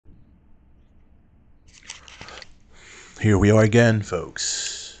Here we are again,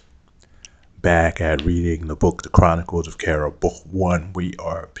 folks. Back at reading the book, The Chronicles of Kera, Book 1. We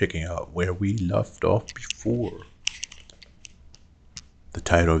are picking up where we left off before. The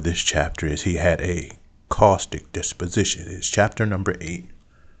title of this chapter is He Had a Caustic Disposition. It's chapter number 8.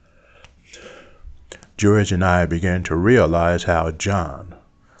 George and I began to realize how John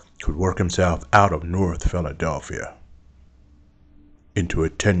could work himself out of North Philadelphia into a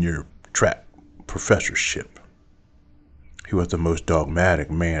tenure-track professorship. He was the most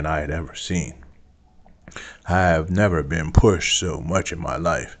dogmatic man I had ever seen. I have never been pushed so much in my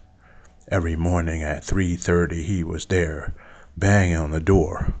life. Every morning at 3:30 he was there, banging on the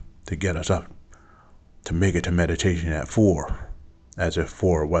door to get us up to make it to meditation at 4, as if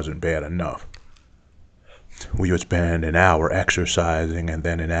 4 wasn't bad enough. We would spend an hour exercising and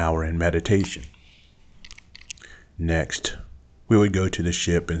then an hour in meditation. Next, we would go to the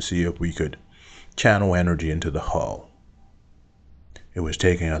ship and see if we could channel energy into the hull. It was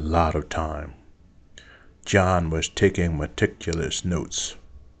taking a lot of time. John was taking meticulous notes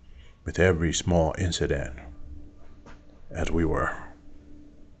with every small incident as we were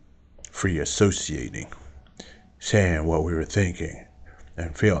free associating, saying what we were thinking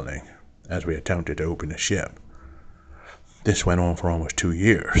and feeling as we attempted to open the ship. This went on for almost 2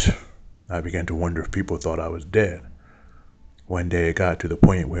 years. I began to wonder if people thought I was dead. One day it got to the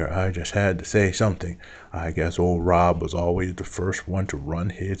point where I just had to say something. I guess old Rob was always the first one to run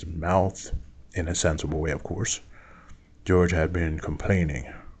his mouth, in a sensible way, of course. George had been complaining,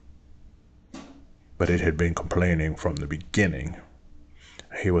 but it had been complaining from the beginning.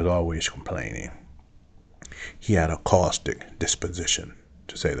 He was always complaining. He had a caustic disposition,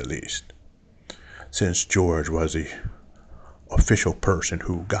 to say the least. Since George was the official person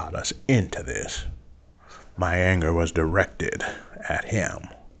who got us into this, my anger was directed at him.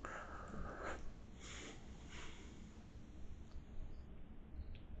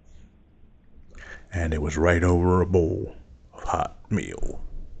 And it was right over a bowl of hot meal.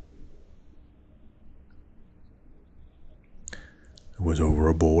 It was over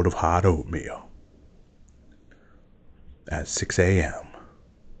a bowl of hot oatmeal at 6 a.m.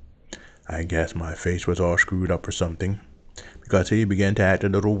 I guess my face was all screwed up or something, because he began to act a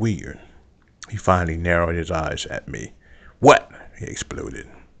little weird. He finally narrowed his eyes at me. "What?" he exploded.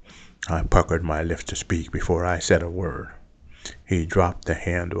 I puckered my lips to speak before I said a word. He dropped the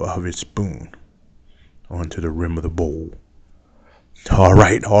handle of his spoon onto the rim of the bowl. All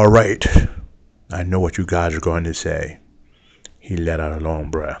right. I know what you guys are going to say." He let out a long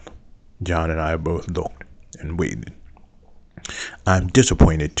breath. John and I both looked and waited. "I'm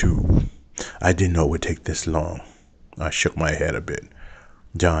disappointed, too. I didn't know it would take this long." I shook my head a bit.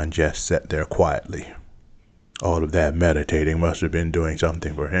 John just sat there quietly. All of that meditating must have been doing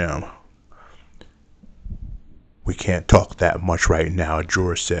something for him. "We can't talk that much right now,"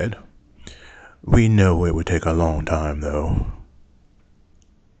 George said. "We know it would take a long time, though."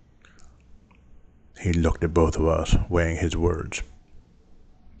 He looked at both of us, weighing his words.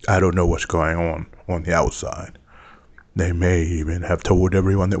 "I don't know what's going on the outside. They may even have told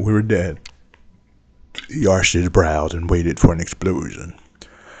everyone that we were dead." He arched his brows and waited for an explosion,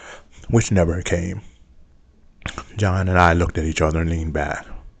 which never came. John and I looked at each other and leaned back.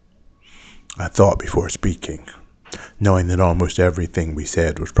 I thought before speaking, knowing that almost everything we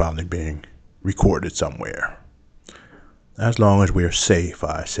said was probably being recorded somewhere. "As long as we're safe,"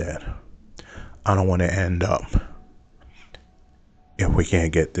 I said. "I don't want to end up, if we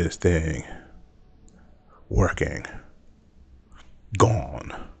can't get this thing working,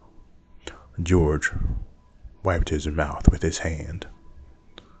 gone." George wiped his mouth with his hand.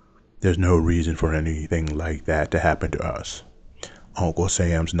 "There's no reason for anything like that to happen to us. Uncle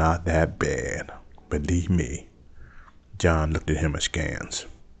Sam's not that bad, believe me." John looked at him askance.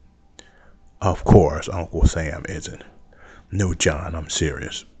 "Of course Uncle Sam isn't. No, John, I'm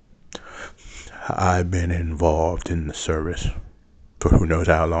serious. I've been involved in the service for who knows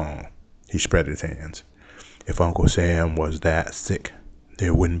how long." He spread his hands. "If Uncle Sam was that sick,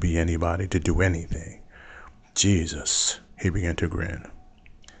 there wouldn't be anybody to do anything. Jesus." He began to grin.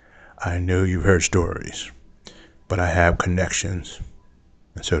 "I know you've heard stories, but I have connections,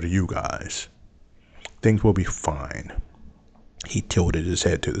 and so do you guys. Things will be fine." He tilted his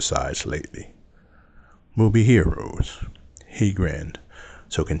head to the side slightly. "We'll be heroes." He grinned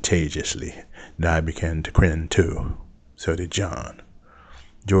so contagiously that I began to grin too. So did John.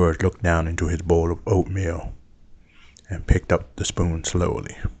 George looked down into his bowl of oatmeal and picked up the spoon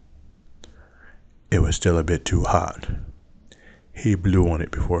slowly. It was still a bit too hot. He blew on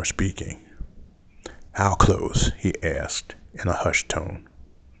it before speaking. "How close?" he asked in a hushed tone.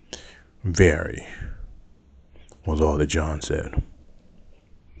 "Very." was all that John said.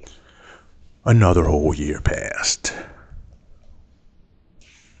 Another whole year passed.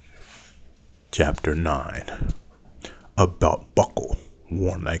 Chapter 9. A belt buckle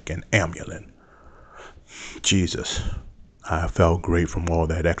worn like an amulet. Jesus, I felt great from all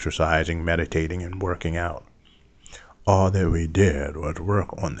that exercising, meditating, and working out. All that we did was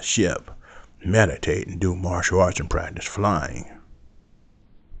work on the ship, meditate, and do martial arts and practice flying.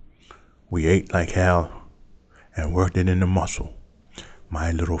 We ate like hell and worked it into muscle.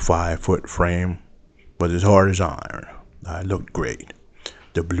 My little 5-foot frame was as hard as iron. I looked great.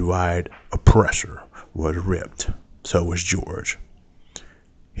 The blue-eyed oppressor was ripped. So was George.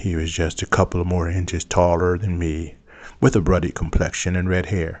 He was just a couple of more inches taller than me, with a ruddy complexion and red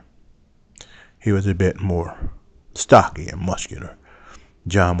hair. He was a bit more stocky and muscular.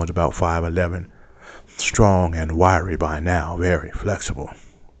 John was about 5'11", strong and wiry by now, very flexible.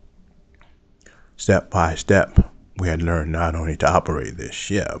 Step by step, we had learned not only to operate this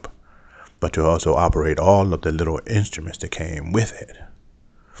ship, but to also operate all of the little instruments that came with it.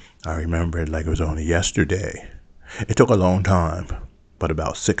 I remember it like it was only yesterday. It took a long time, but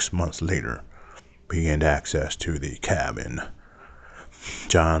about 6 months later, we gained access to the cabin.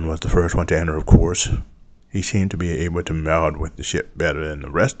 John was the first one to enter, of course. He seemed to be able to meld with the ship better than the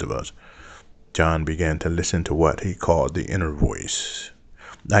rest of us. John began to listen to what he called the inner voice.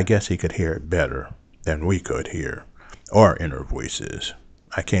 I guess he could hear it better than we could hear our inner voices.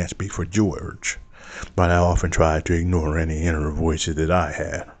 I can't speak for George, but I often tried to ignore any inner voices that I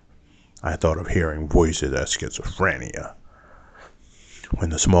had. I thought of hearing voices as schizophrenia. When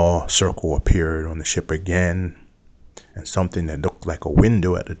the small circle appeared on the ship again, and something that looked like a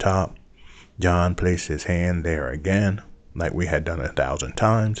window at the top, John placed his hand there again, like we had done 1,000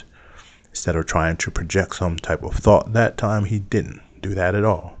 times. Instead of trying to project some type of thought that time, he didn't do that at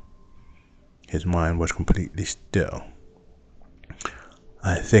all. His mind was completely still.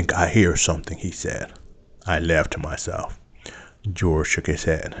 I think I hear something, he said. I laughed to myself. George shook his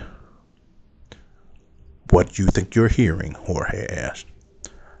head. What do you think you're hearing? Jorge asked.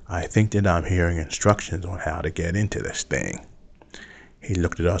 I think that I'm hearing instructions on how to get into this thing. He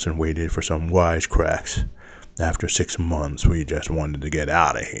looked at us and waited for some wisecracks. After 6 months, we just wanted to get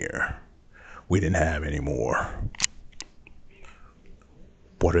out of here. We didn't have any more.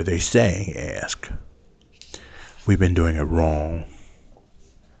 What are they saying? He asked. We've been doing it wrong.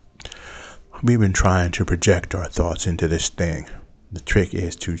 We've been trying to project our thoughts into this thing. The trick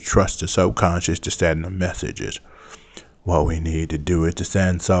is to trust the subconscious to send the messages. What we need to do is to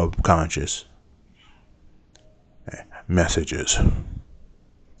send subconscious messages.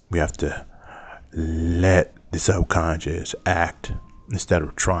 We have to let the subconscious act instead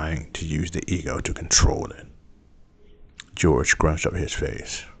of trying to use the ego to control it. George scrunched up his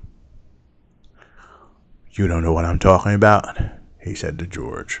face. You don't know what I'm talking about? He said to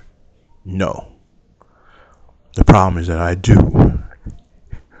George. No. The problem is that I do.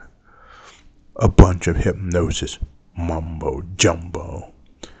 A bunch of hypnosis mumbo jumbo.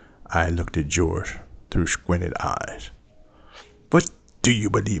 I looked at George through squinted eyes. What do you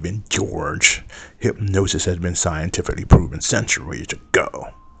believe in, George? Hypnosis has been scientifically proven centuries ago.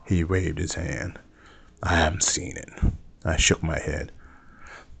 He waved his hand. I haven't seen it. I shook my head.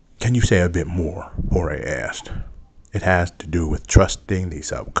 Can you say a bit more? Jorge asked. It has to do with trusting the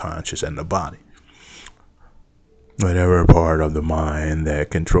subconscious and the body. Whatever part of the mind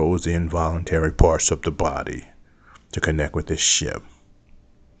that controls the involuntary parts of the body to connect with the ship.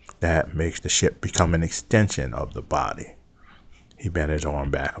 That makes the ship become an extension of the body. He bent his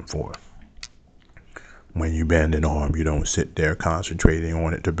arm back and forth. When you bend an arm, you don't sit there concentrating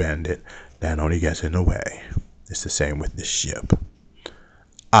on it to bend it. That only gets in the way. It's the same with the ship.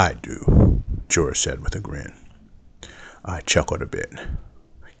 I do, George said with a grin. I chuckled a bit.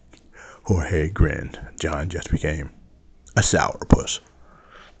 Jorge grinned. John just became a sourpuss.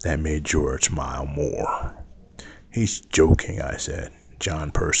 That made George smile more. He's joking, I said.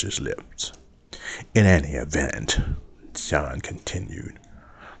 John pursed his lips. In any event, John continued,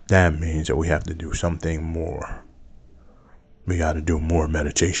 that means that we have to do something more. We got to do more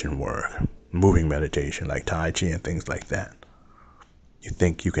meditation work, moving meditation like Tai Chi and things like that. You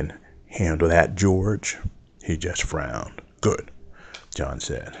think you can handle that, George? He just frowned. Good, John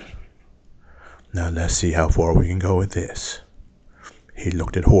said. Now let's see how far we can go with this. He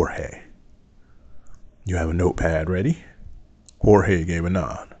looked at Jorge. You have a notepad ready? Jorge gave a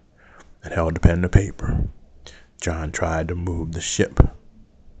nod and held the pen to paper. John tried to move the ship.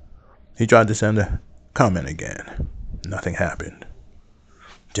 He tried to send a comment again. Nothing happened.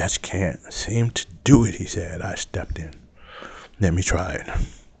 Just can't seem to do it, he said. I stepped in. Let me try it.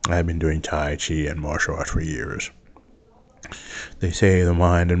 I've been doing Tai Chi and martial arts for years. They say the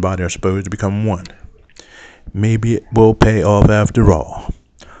mind and body are supposed to become one. Maybe it will pay off after all.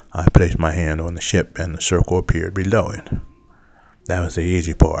 I placed my hand on the ship and the circle appeared below it. That was the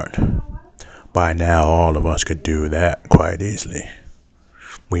easy part. By now, all of us could do that quite easily.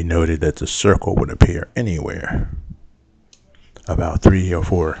 We noted that the circle would appear anywhere, about 3 or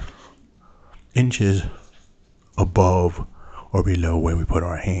 4 inches above or below where we put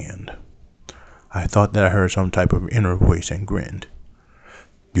our hand. I thought that I heard some type of inner voice and grinned.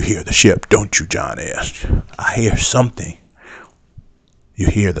 "You hear the ship, don't you?" John asked. "I hear something." "You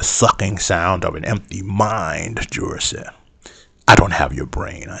hear the sucking sound of an empty mind," George said. "I don't have your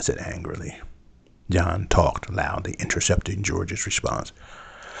brain," I said angrily. John talked loudly, intercepting George's response.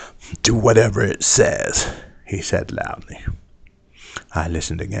 "Do whatever it says," he said loudly. I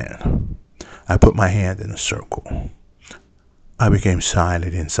listened again. I put my hand in a circle. I became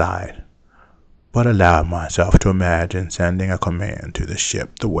silent inside, but allowed myself to imagine sending a command to the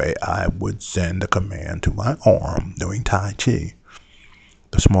ship the way I would send a command to my arm doing Tai Chi.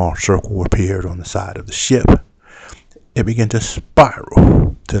 The small circle appeared on the side of the ship. It began to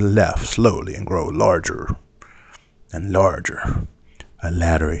spiral to the left slowly and grow larger and larger. A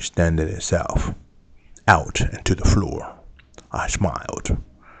ladder extended itself out into the floor. I smiled.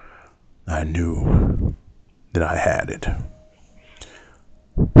 I knew that I had it.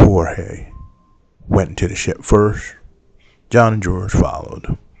 Jorge went into the ship first. John and George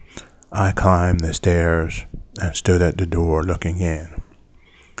followed. I climbed the stairs and stood at the door looking in.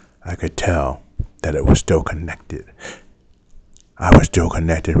 I could tell that it was still connected. I was still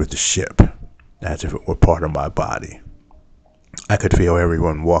connected with the ship, as if it were part of my body. I could feel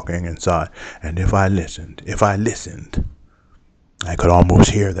everyone walking inside, and if I listened, I could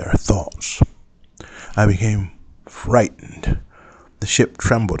almost hear their thoughts. I became frightened. The ship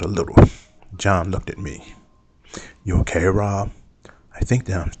trembled a little. John looked at me. "You okay, Rob?" "I think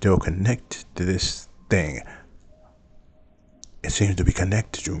that I'm still connected to this thing. It seems to be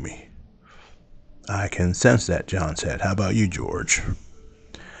connected to me." "I can sense that," John said. "How about you, George?"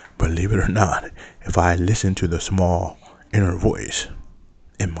 Believe it or not, if I listen to the small inner voice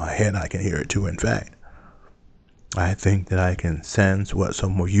in my head, I can hear it too. In fact, I think that I can sense what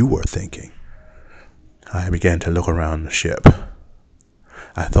some of you were thinking. I began to look around the ship.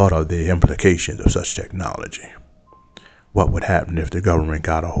 I thought of the implications of such technology. What would happen if the government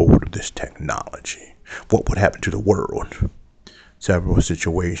got a hold of this technology? What would happen to the world? Several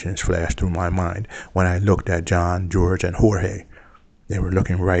situations flashed through my mind when I looked at John, George, and Jorge. They were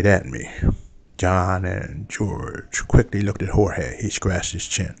looking right at me. John and George quickly looked at Jorge. He scratched his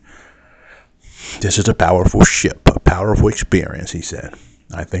chin. "This is a powerful ship, a powerful experience," he said.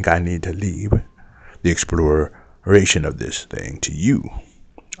 "I think I need to leave the exploration of this thing to you.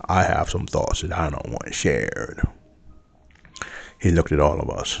 I have some thoughts that I don't want shared." He looked at all of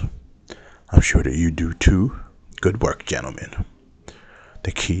us. "I'm sure that you do too. Good work, gentlemen.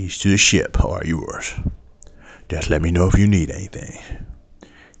 The keys to the ship are yours. Just let me know if you need anything."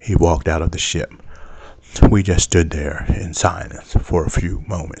 He walked out of the ship. We just stood there in silence for a few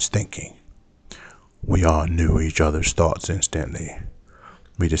moments thinking. We all knew each other's thoughts instantly.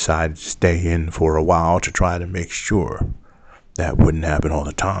 We decided to stay in for a while to try to make sure that wouldn't happen all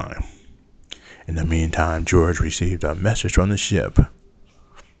the time. In the meantime, George received a message from the ship.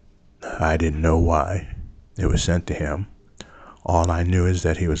 I didn't know why it was sent to him. All I knew is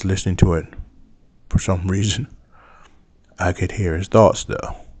that he was listening to it for some reason. I could hear his thoughts,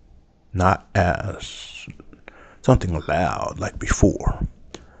 though, not as something loud like before.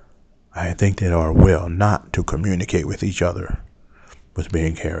 I think that our will not to communicate with each other was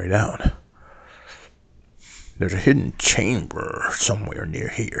being carried out. "There's a hidden chamber somewhere near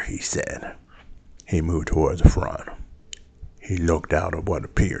here," he said. He moved towards the front. He looked out of what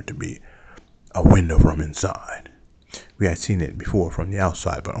appeared to be a window from inside. We had seen it before from the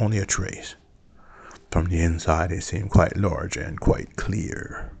outside, but only a trace. From the inside, it seemed quite large and quite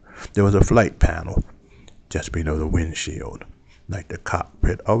clear. There was a flight panel just below the windshield, like the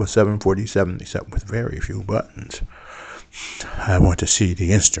cockpit of a 747, except with very few buttons. I want to see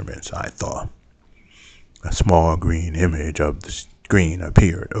the instruments, I thought. A small green image of the screen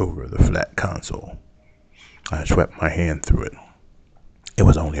appeared over the flat console. I swept my hand through it. It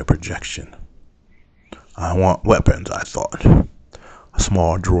was only a projection. I want weapons, I thought. A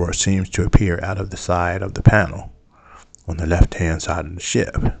small drawer seems to appear out of the side of the panel on the left-hand side of the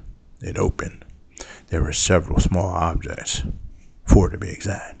ship. It opened. There were several small objects, 4 to be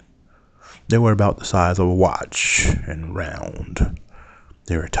exact. They were about the size of a watch and round.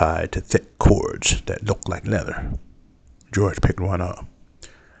 They were tied to thick cords that looked like leather. George picked one up.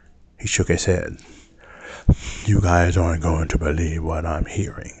 He shook his head. You guys aren't going to believe what I'm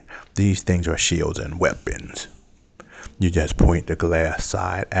hearing. These things are shields and weapons. You just point the glass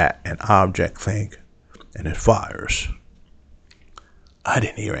side at an object, think, and it fires. I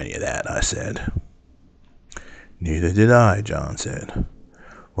didn't hear any of that, I said. Neither did I, John said.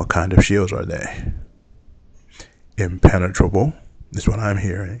 What kind of shields are they? Impenetrable, is what I'm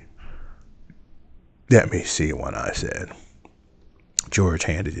hearing. Let me see one, I said. George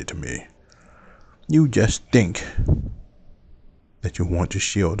handed it to me. You just think that you want the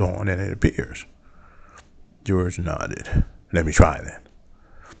shield on and it appears. George nodded. Let me try then.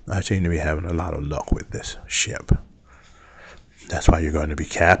 I seem to be having a lot of luck with this ship. That's why you're going to be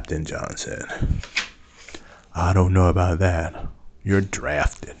captain, John said. I don't know about that. You're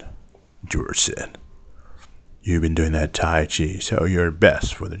drafted, George said. You've been doing that Tai Chi, so you're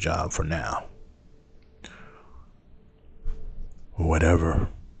best for the job for now. Whatever,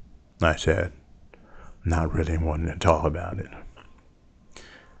 I said, not really wanting to talk about it.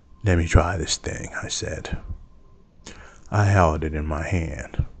 Let me try this thing, I said. I held it in my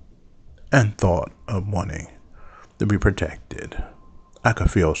hand and thought of wanting to be protected. I could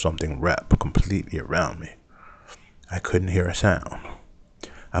feel something wrap completely around me. I couldn't hear a sound.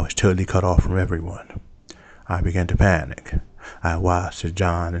 I was totally cut off from everyone. I began to panic. I watched as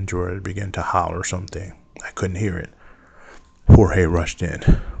John and George began to holler something. I couldn't hear it. Jorge rushed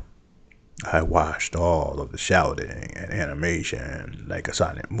in. I watched all of the shouting and animation like a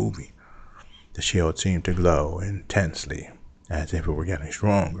silent movie. The shield seemed to glow intensely, as if it were getting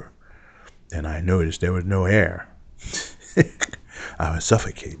stronger. Then I noticed there was no air. I was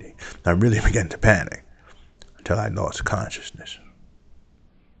suffocating. I really began to panic until I lost consciousness.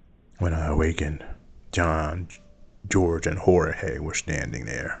 When I awakened, John, George, and Jorge were standing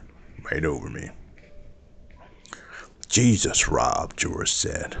there, right over me. Jesus, Rob, George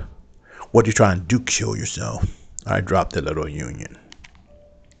said. What are you trying to do, kill yourself? I dropped the little union.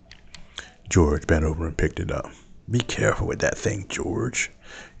 George bent over and picked it up. Be careful with that thing, George.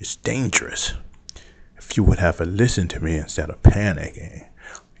 It's dangerous. If you would have listened to me instead of panicking,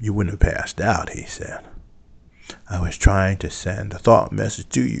 you wouldn't have passed out, he said. I was trying to send a thought message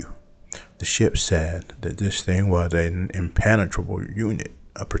to you. The ship said that this thing was an impenetrable unit,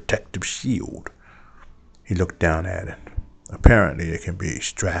 a protective shield. He looked down at it. Apparently it can be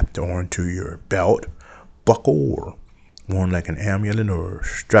strapped onto your belt, buckle, or worn like an amulet or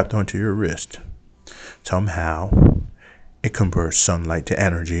strapped onto your wrist. Somehow, it converts sunlight to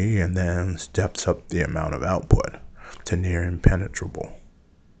energy and then steps up the amount of output to near impenetrable.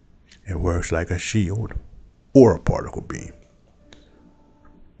 It works like a shield or a particle beam.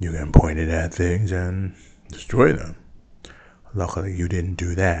 You can point it at things and destroy them. Luckily, you didn't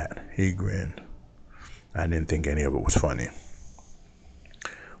do that, he grinned. I didn't think any of it was funny.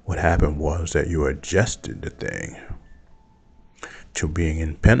 What happened was that you adjusted the thing to being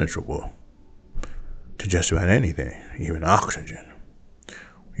impenetrable to just about anything, even oxygen.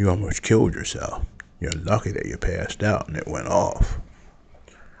 You almost killed yourself. You're lucky that you passed out and it went off.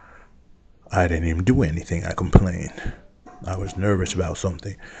 I didn't even do anything, I complained. I was nervous about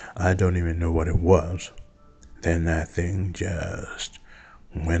something. I don't even know what it was. Then that thing just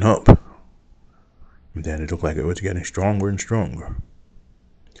went up. And then it looked like it was getting stronger and stronger.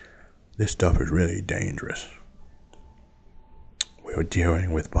 This stuff is really dangerous. We were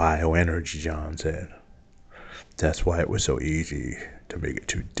dealing with bioenergy, John said. That's why it was so easy to make it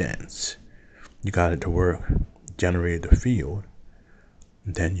too dense. You got it to work, generated the field,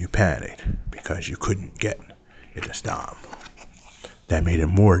 and then you panicked because you couldn't get it to stop. That made it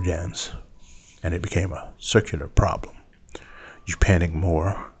more dense, and it became a circular problem. You panicked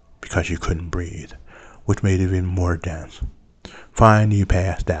more because you couldn't breathe, which made it even more dense. Finally, you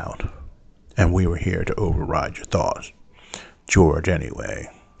passed out, and we were here to override your thoughts. George, anyway,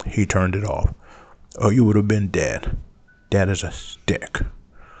 he turned it off. Oh, you would have been dead. Dead as a stick.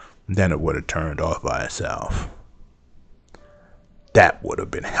 Then it would have turned off by itself. That would have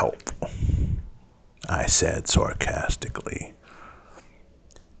been helpful, I said sarcastically.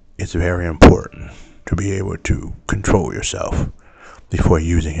 It's very important to be able to control yourself before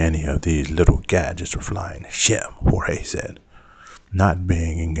using any of these little gadgets or flying a ship, Jorge said. Not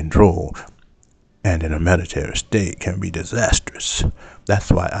being in control and in a meditative state can be disastrous.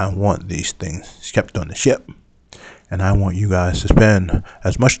 That's why I want these things kept on the ship, and I want you guys to spend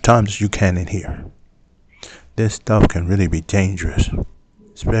as much time as you can in here. This stuff can really be dangerous,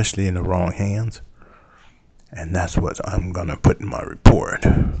 especially in the wrong hands, and that's what I'm gonna put in my report.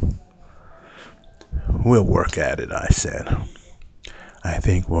 We'll work at it, I said. I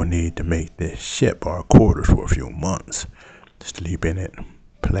think we'll need to make this ship our quarters for a few months. Sleep in it,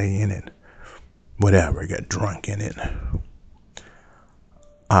 play in it, whatever, get drunk in it.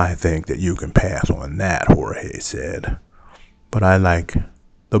 I think that you can pass on that, Jorge said, but I like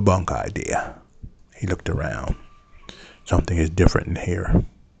the bunk idea. He looked around. Something is different in here.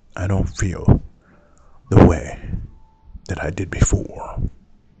 I don't feel the way that I did before.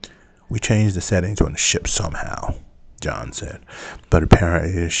 We changed the settings on the ship somehow, John said, but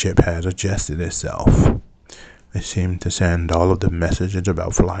apparently the ship has adjusted itself. They seem to send all of the messages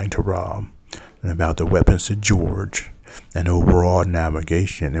about flying to Rob and about the weapons to George and overall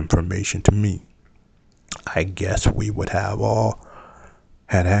navigation information to me. I guess we would have all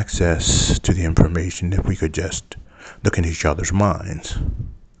had access to the information if we could just look in each other's minds.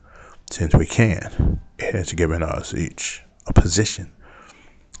 Since we can, it has given us each a position.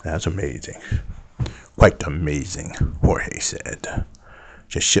 That's amazing. Quite amazing, Jorge said.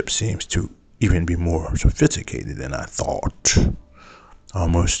 The ship seems to even be more sophisticated than I thought.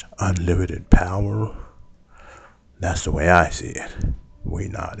 Almost unlimited power. That's the way I see it. We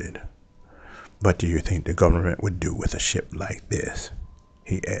nodded. What do you think the government would do with a ship like this?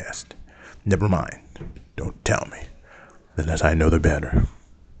 He asked. Never mind. Don't tell me. The less I know, the better.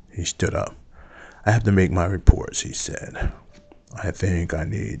 He stood up. I have to make my reports, he said. I think I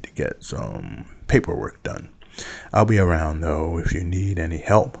need to get some paperwork done. I'll be around, though, if you need any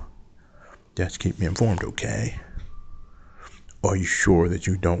help. Just keep me informed, okay? Are you sure that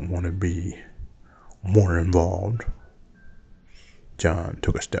you don't want to be more involved? John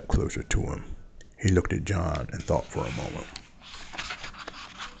took a step closer to him. He looked at John and thought for a moment.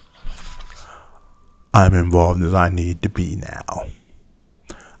 I'm involved as I need to be now.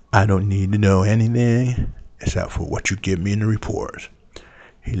 I don't need to know anything except for what you give me in the reports.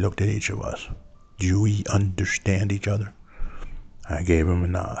 He looked at each of us. Do we understand each other? I gave him a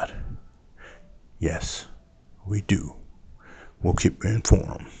nod. Yes, we do. We'll keep you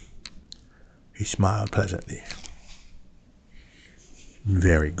informed. He smiled pleasantly.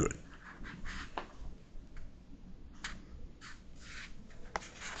 Very good.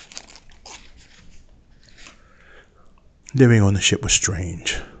 Living on the ship was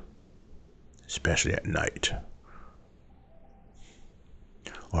strange, especially at night.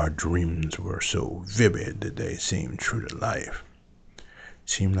 Our dreams were so vivid that they seemed true to life. It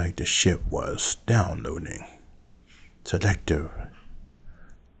seemed like the ship was downloading selective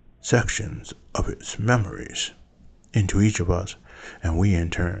sections of its memories into each of us, and we in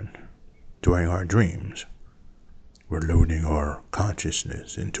turn, during our dreams, were loading our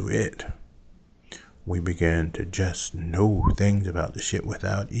consciousness into it. We began to just know things about the ship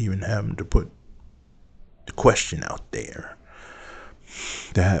without even having to put the question out there.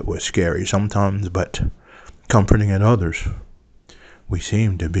 That was scary sometimes, but comforting at others. We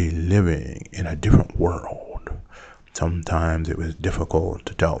seemed to be living in a different world. Sometimes it was difficult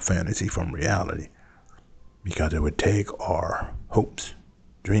to tell fantasy from reality because it would take our hopes,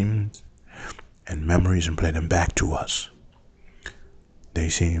 dreams, and memories and play them back to us. They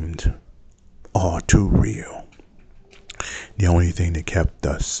seemed all too real. The only thing that kept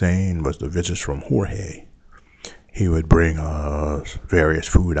us sane was the visits from Jorge. He would bring us various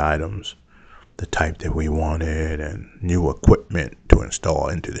food items, the type that we wanted, and new equipment to install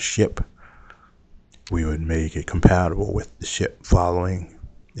into the ship. We would make it compatible with the ship following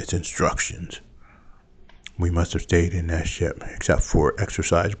its instructions. We must have stayed in that ship, except for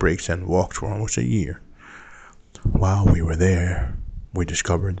exercise breaks and walks, for almost a year. While we were there, we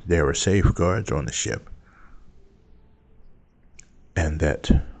discovered that there were safeguards on the ship, and that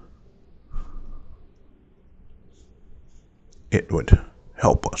it would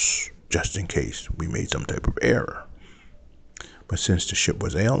help us just in case we made some type of error. But since the ship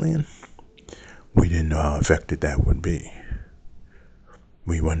was alien, we didn't know how effective that would be.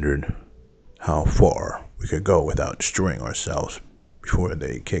 We wondered how far we could go without destroying ourselves before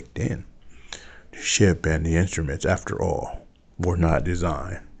they kicked in. The ship and the instruments, after all, were not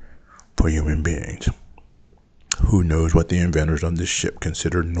designed for human beings. Who knows what the inventors of this ship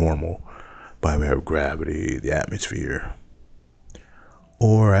considered normal by way of gravity, the atmosphere,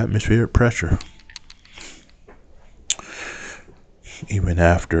 or atmospheric pressure. Even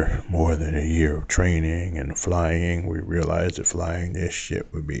after more than a year of training and flying, we realized that flying this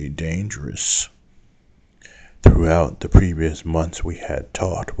ship would be dangerous. Throughout the previous months, we had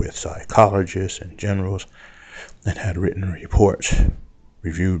talked with psychologists and generals and had written reports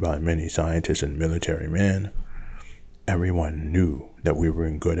reviewed by many scientists and military men. Everyone knew that we were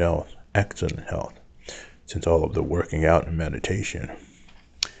in good health, excellent health, since all of the working out and meditation.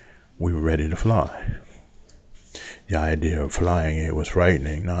 We were ready to fly. The idea of flying it was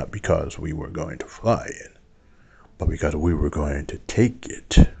frightening, not because we were going to fly it, but because we were going to take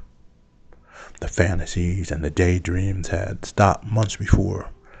it. The fantasies and the daydreams had stopped months before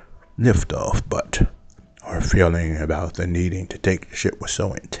liftoff, but our feeling about the needing to take the ship was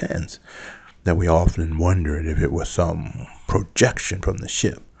so intense that we often wondered if it was some projection from the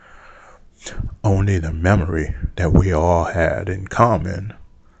ship. Only the memory that we all had in common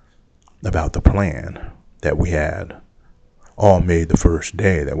about the plan that we had all made the first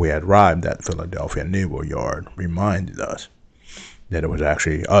day that we had arrived at Philadelphia Naval Yard reminded us that it was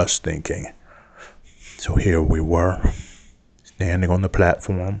actually us thinking. So here we were, standing on the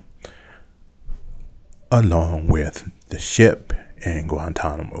platform, along with the ship in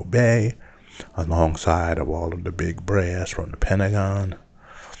Guantanamo Bay, alongside of all of the big brass from the Pentagon.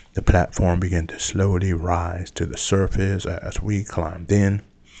 The platform began to slowly rise to the surface as we climbed in.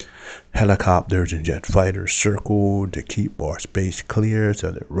 Helicopters and jet fighters circled to keep our space clear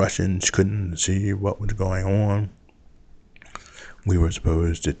so that Russians couldn't see what was going on. We were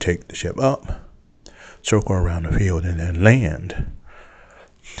supposed to take the ship up, circle around the field, and then land.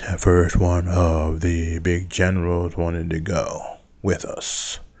 At first, one of the big generals wanted to go with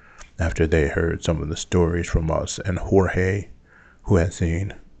us after they heard some of the stories from us and Jorge, who had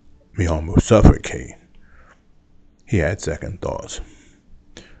seen me almost suffocate. He had second thoughts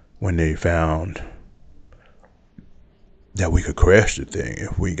when they found that we could crash the thing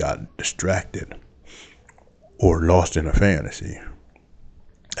if we got distracted or lost in a fantasy,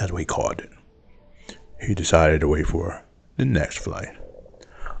 as we called it. He decided to wait for the next flight,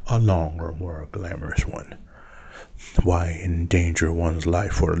 a longer, more glamorous one. Why endanger one's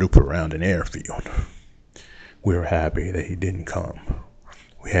life for a loop around an airfield? We were happy that he didn't come.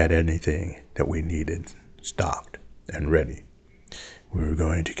 We had anything that we needed stocked and ready. We were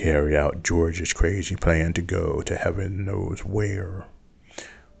going to carry out George's crazy plan to go to heaven knows where.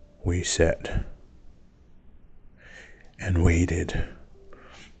 We sat and waited.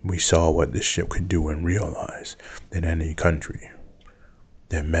 We saw what this ship could do and realized that any country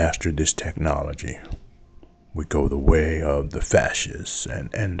that mastered this technology would go the way of the fascists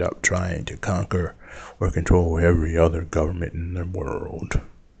and end up trying to conquer or control every other government in the world.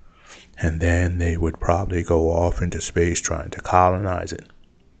 And then they would probably go off into space trying to colonize it.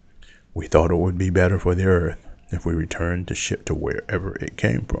 We thought it would be better for the Earth if we returned the ship to wherever it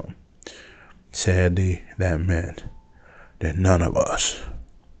came from. Sadly, that meant that none of us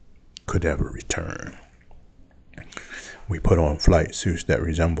could ever return. We put on flight suits that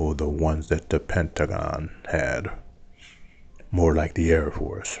resembled the ones that the Pentagon had, more like the Air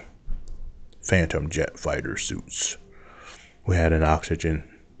Force, Phantom jet fighter suits. We had an oxygen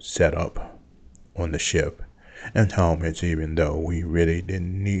set up on the ship and helmets, even though we really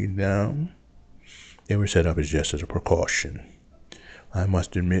didn't need them. They were set up just as a precaution. I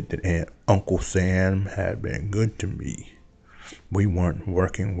must admit that Uncle Sam had been good to me. We weren't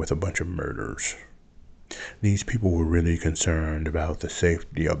working with a bunch of murderers. These people were really concerned about the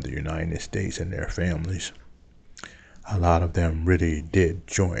safety of the United States and their families. A lot of them really did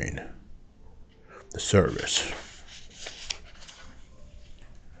join the service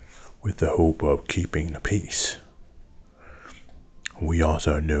with the hope of keeping the peace. We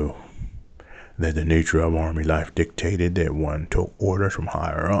also knew that the nature of Army life dictated that one took orders from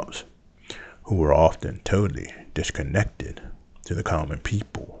higher-ups, who were often totally disconnected to the common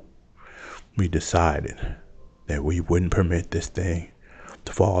people. We decided that we wouldn't permit this thing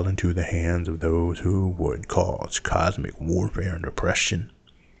to fall into the hands of those who would cause cosmic warfare and oppression.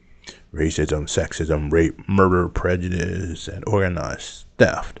 Racism, sexism, rape, murder, prejudice, and organized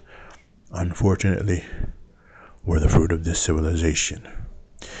theft, unfortunately, were the fruit of this civilization.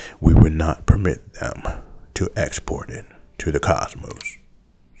 We would not permit them to export it to the cosmos.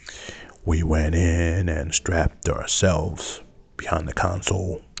 We went in and strapped ourselves behind the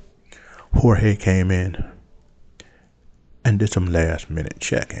console. Jorge came in and did some last-minute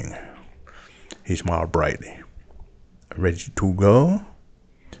checking. He smiled brightly. Ready to go?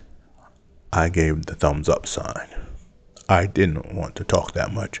 I gave the thumbs-up sign. I didn't want to talk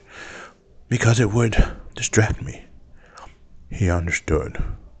that much because it would distract me. He understood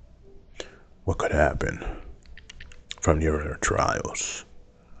what could happen from the earlier trials.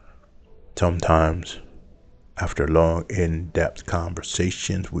 Sometimes, after long, in-depth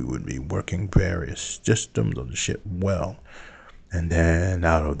conversations, we would be working various systems of the ship well, and then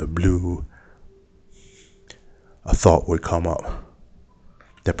out of the blue, a thought would come up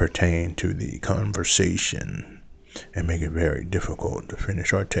that pertained to the conversation and make it very difficult to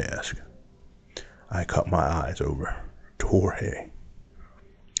finish our task. I cut my eyes over to Jorge.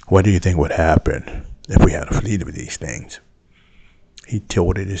 What do you think would happen if we had a fleet of these things? He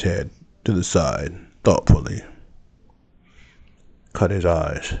tilted his head to the side thoughtfully. cut his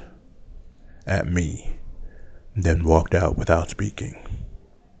eyes at me, then walked out without speaking.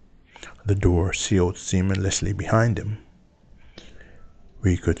 The door sealed seamlessly behind him.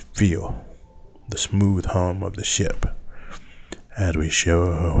 We could feel the smooth hum of the ship as we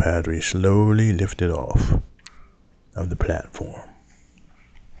slowly lifted off of the platform.